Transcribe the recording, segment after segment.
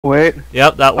Wait.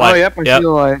 Yep, that light. Oh, yep, I see the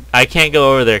light. I can't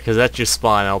go over there because that's your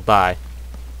spawn. I'll die.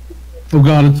 Oh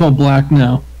god, it's all black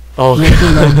now. Oh.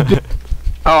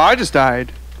 Oh, I just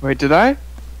died. Wait, did I?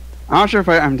 I'm not sure if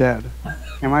I'm dead.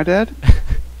 Am I dead?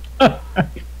 I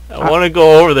want to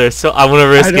go over there, so I want to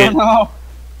risk I don't it. know.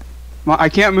 I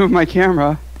can't move my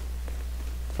camera.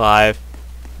 5,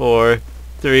 4,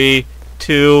 3,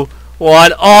 2,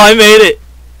 1. Oh, I made it!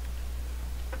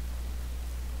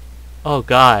 Oh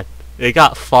god, it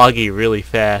got foggy really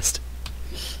fast.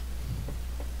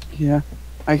 Yeah.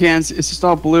 I can't. It's just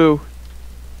all blue.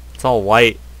 It's all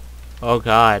white. Oh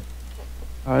god.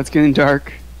 Oh, it's getting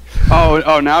dark.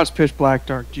 Oh, now it's pitch black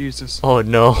dark. Jesus. Oh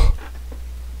no.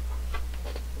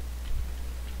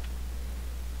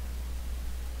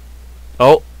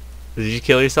 Oh, did you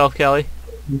kill yourself, Kelly?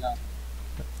 No.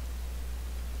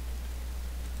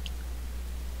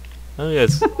 Oh, yeah,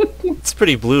 it's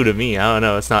pretty blue to me. I don't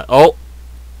know. It's not. Oh.